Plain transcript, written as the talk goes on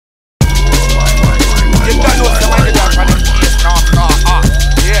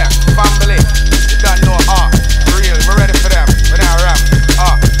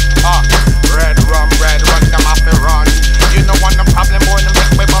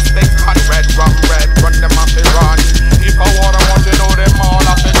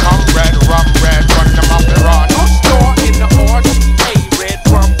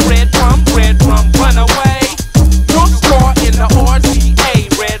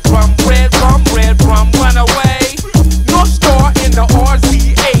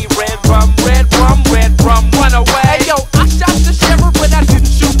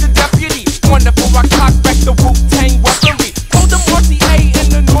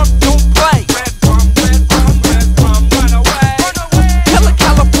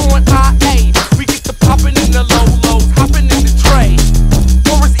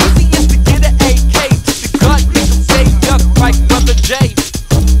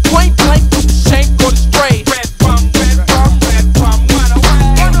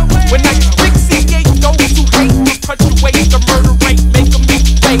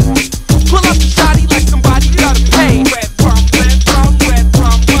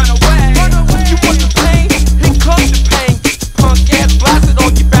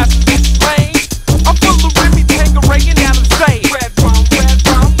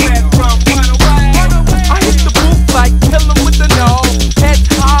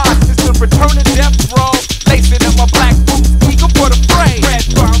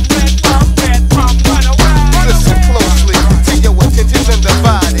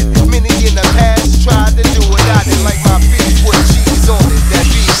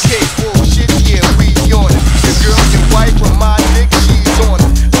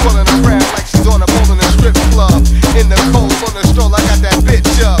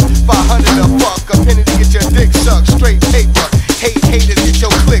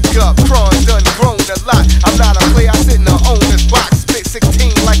up, crawling done grown a lot. I'm not a player, I sit in the owner's box. Spit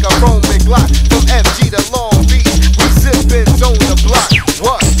 16 like a Roman Glock. From FG to Long Beach, we zippin' on the block.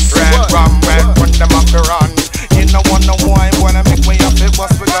 What? Red rum, run them off the run. You know what no wine when I make way up, it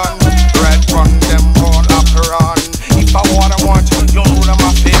was begun. Red run them all up the run. If I want you know them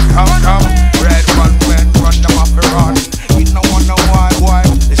off it, come. Red run them off the run. You know what no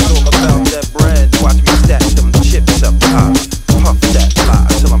wine. It's all about that bread. Watch me stack them chips up high. Puff that fly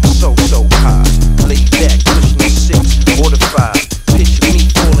till I'm so high. Lay back, push me 6 or the 5. Picture me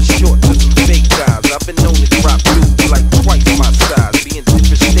falling short to some fake guys. I've been known to drop dudes like twice my size. Be in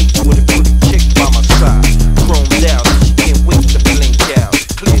different states with a pretty chick by my side. Chromed out, she can't wait to blink out.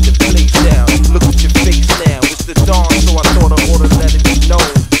 Clear the place down, look at your face now. It's the dawn, so I thought I oughta let it be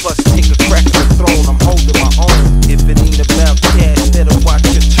known. Plus take a crack at the throne, I'm holding my own. If it ain't about cash, better watch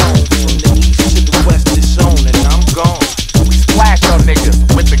your tone. From the east to the west, it's on and I'm gone. We splash on niggas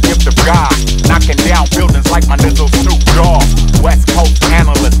with the gift of God, knocking down buildings like my nigga Snoop Dogg. West Coast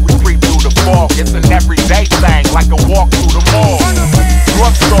analysts, we creep through the fog. It's an everyday thing, like a walk through the mall.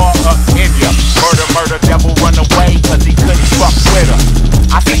 Northstar up in ya, murder, devil run away, cause he couldn't fuck with her.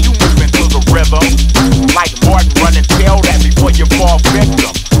 I see you moving to the rhythm, like Martin running tail that before you fall victim.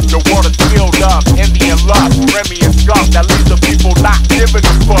 The water's filled up, envy and lust, Remy and skunk, that leaves the people not giving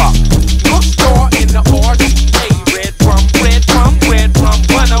a fuck. Northstar in the RGA, red rum,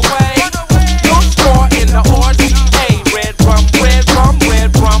 run away. Northstar in the RGA, red rum,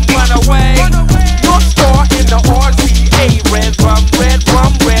 run away. Northstar in the RGA, red rum,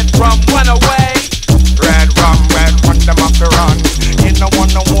 run away. Red rum them off the run. You know what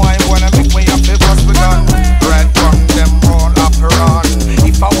no wine when I make way up, it was begun. Red rum them all up the run.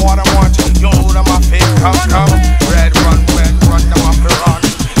 If I want you know them off it, come. Red run them off the run.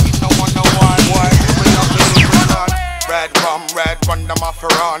 You know what no wine way up, it was begun. Red run them off the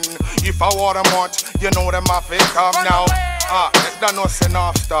run. If I want you know them off it, come now. It's done us in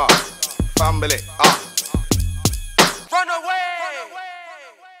Northstar family.